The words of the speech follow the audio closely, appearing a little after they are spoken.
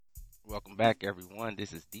Welcome back, everyone.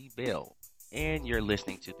 This is D Bell, and you're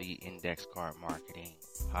listening to the Index Card Marketing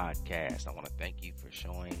Podcast. I want to thank you for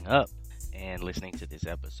showing up and listening to this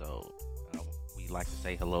episode. We'd like to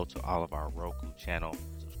say hello to all of our Roku channel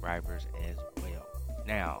subscribers as well.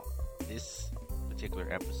 Now, this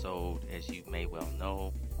particular episode, as you may well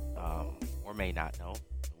know, or may not know,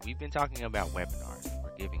 we've been talking about webinars.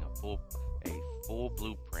 We're giving a full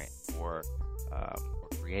blueprint for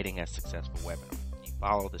creating a successful webinar. You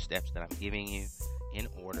follow the steps that I'm giving you in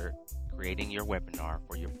order creating your webinar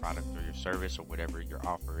for your product or your service or whatever your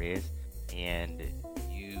offer is, and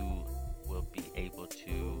you will be able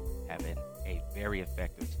to have a very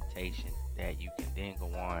effective presentation that you can then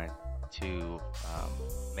go on to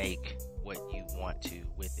make what you want to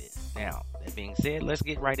with it. Now, that being said, let's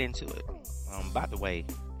get right into it. By the way,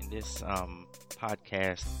 in this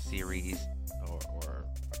podcast series, or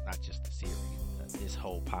not just the series, this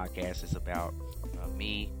whole podcast is about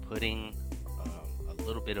me putting a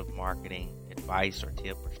little bit of marketing advice or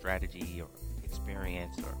tip or strategy or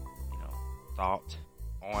experience or thought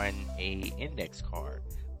on a index card.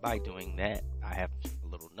 By doing that, I have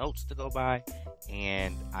little notes to go by,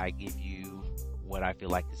 and I give you what I feel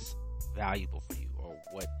like is valuable for you, or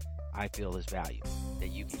what I feel is valuable that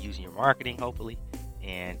you can use in your marketing, hopefully,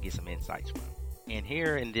 and get some insights from. And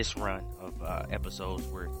here in this run of episodes,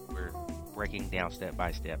 we're breaking down step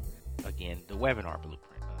by step, again, the webinar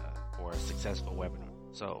blueprint for a successful webinar.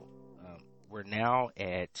 So we're now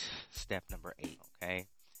at step number 8, okay?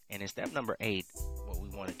 And in step number 8, what we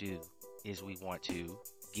want to do is we want to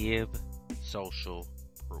give social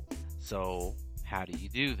proof. So how do you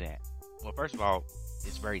do that? Well, first of all,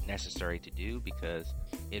 it's very necessary to do because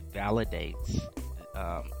it validates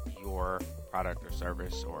your product or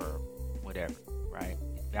service or whatever, right?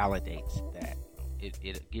 It validates that.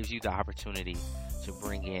 It gives you the opportunity to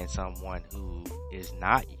bring in someone who is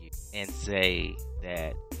not you and say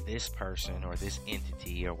that this person or this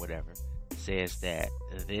entity or whatever says that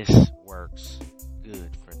this works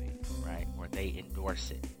good for them, right? Or they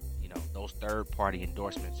endorse it. Those third-party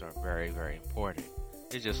endorsements are very, very important.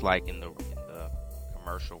 It's just like in the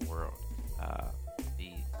commercial world.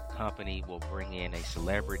 The company will bring in a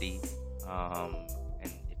celebrity,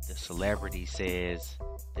 and if the celebrity says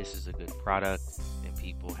this is a good product, then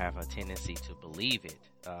people have a tendency to believe it,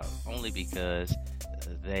 only because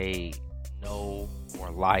they know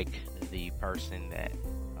or like the person that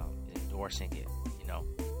is endorsing it,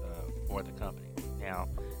 for the company. Now,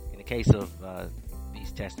 in the case of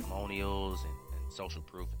these testimonials and social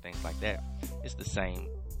proof and things like that, it's the same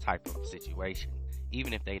type of situation.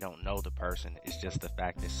 Even if they don't know the person, it's just the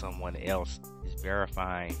fact that someone else is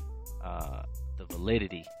verifying the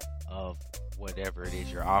validity of whatever it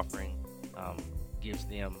is you're offering, gives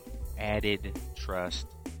them added trust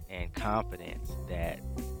and confidence that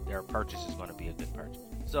their purchase is going to be a good purchase.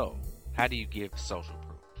 So, how do you give social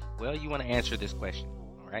proof? Well, you want to answer this question,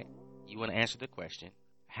 all right? You want to answer the question,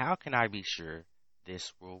 how can I be sure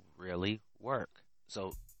this will really work?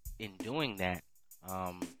 So, in doing that,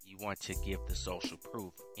 you want to give the social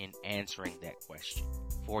proof in answering that question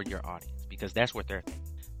for your audience, because that's what they're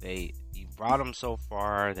thinking. You brought them so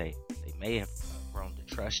far, they may have grown to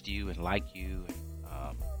trust you and like you,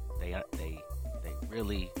 and they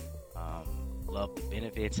really love the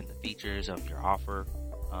benefits and the features of your offer,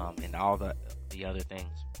 and all the other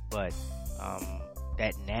things. But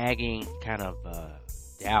that nagging kind of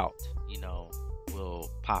doubt,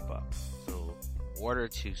 will pop up. So in order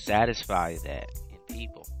to satisfy that in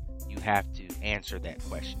people, you have to answer that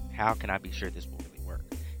question. How can I be sure this will really work?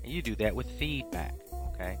 And you do that with feedback,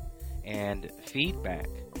 okay? And feedback,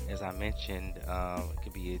 as I mentioned, it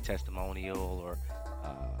could be a testimonial, or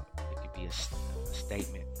it could be a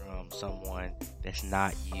statement from someone that's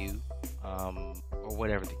not you, or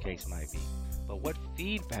whatever the case might be. But what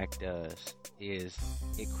feedback does is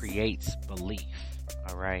it creates belief,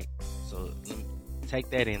 all right? So let me take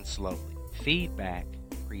that in slowly. Feedback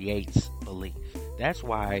creates belief. That's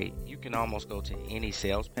why you can almost go to any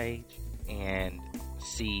sales page and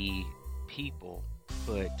see people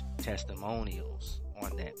put testimonials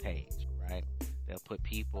on that page, right? They'll put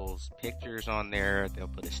people's pictures on there. They'll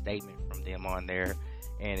put a statement from them on there.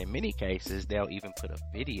 And in many cases, they'll even put a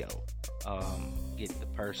video, get the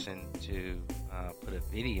person to put a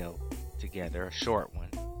video together, a short one,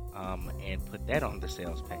 and put that on the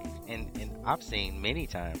sales page. And I've seen many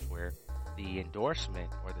times where the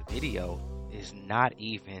endorsement or the video is not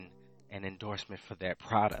even an endorsement for that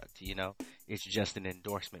product. It's just an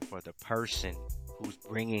endorsement for the person who's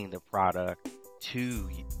bringing the product to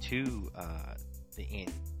the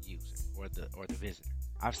end user or the visitor.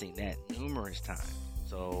 I've seen that numerous times.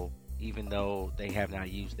 So even though they have not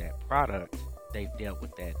used that product, they've dealt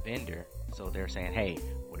with that vendor. So they're saying, hey,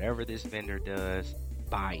 whatever this vendor does,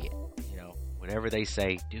 buy it. Whatever they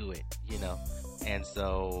say, do it. And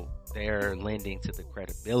so they're lending to the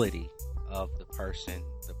credibility of the person,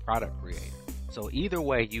 the product creator. So either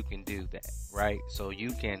way, you can do that, right? So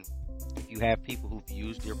you can, if you have people who've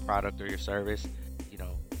used your product or your service,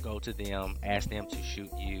 go to them, ask them to shoot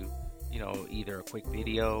you, either a quick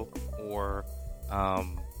video or,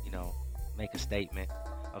 make a statement.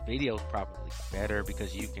 A video is probably better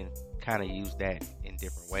because you can kind of use that in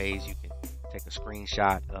different ways. You can take a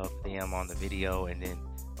screenshot of them on the video and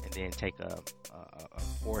then take a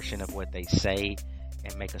portion of what they say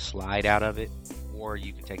and make a slide out of it. Or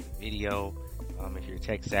you can take the video, if you're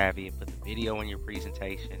tech savvy, and put the video in your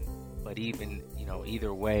presentation. But even,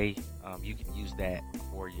 either way, you can use that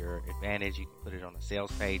for your advantage. You can put it on a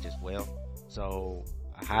sales page as well. So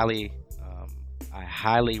I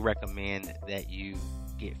highly recommend that you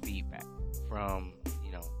get feedback from,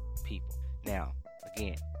 people. Now,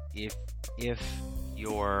 again, if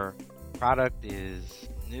your product is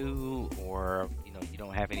new or, you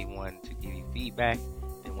don't have anyone to give you feedback,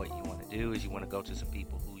 then what you want to do is you want to go to some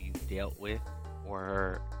people who you've dealt with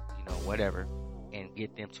or, whatever, and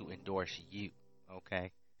get them to endorse you,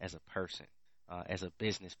 okay, as a person, as a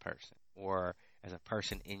business person, or as a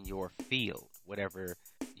person in your field, whatever,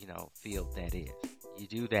 field that is. You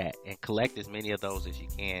do that and collect as many of those as you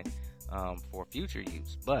can for future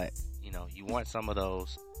use. But, you want some of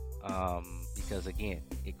those because, again,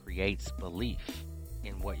 it creates belief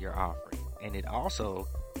in what you're offering. And it also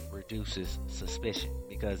reduces suspicion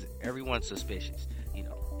because everyone's suspicious.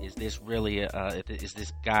 Is this really, is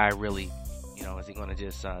this guy really, is he going to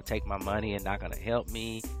just take my money and not going to help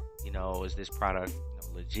me? Is this product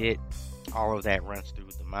legit? All of that runs through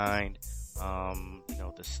the mind.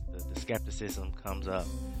 The skepticism comes up.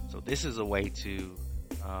 So this is a way to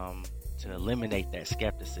eliminate that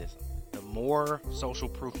skepticism. The more social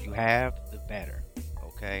proof you have, the better.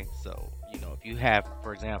 Okay, so if you have,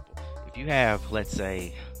 for example, let's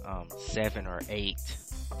say 7 or 8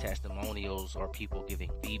 testimonials or people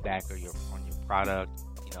giving feedback on your product,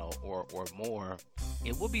 or more,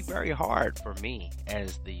 it will be very hard for me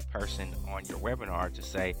as the person on your webinar to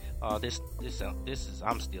say, oh, this is,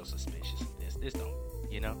 I'm still suspicious of this. This don't,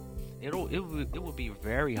 it will be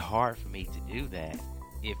very hard for me to do that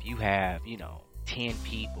if you have, 10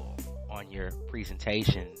 people on your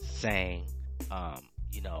presentation saying,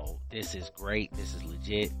 this is great, this is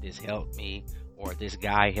legit, this helped me, or this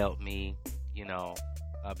guy helped me,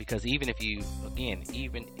 because even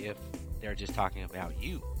if they're just talking about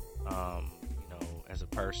you, as a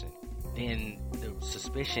person, then the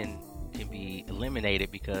suspicion can be eliminated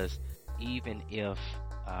because even if,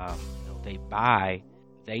 they buy,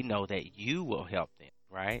 they know that you will help them,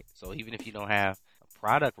 right? So even if you don't have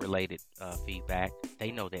product related feedback,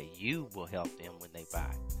 they know that you will help them when they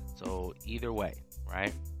buy. So either way,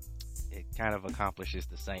 right, it kind of accomplishes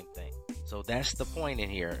the same thing. So that's the point in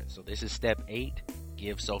here. So this is step 8,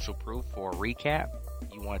 give social proof. For a recap,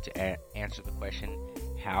 you want to answer the question,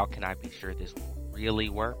 how can I be sure this will really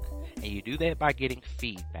work? And you do that by getting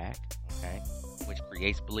feedback, okay, which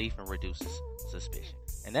creates belief and reduces suspicion.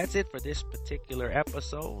 And that's it for this particular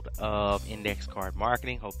episode of Index Card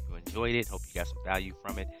Marketing. Hope you enjoyed it. Hope you got some value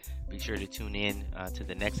from it. Be sure to tune in to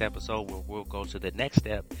the next episode where we'll go to the next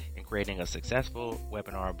step in creating a successful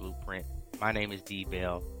webinar blueprint. My name is D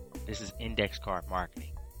Bell. This is Index Card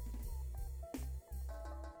Marketing.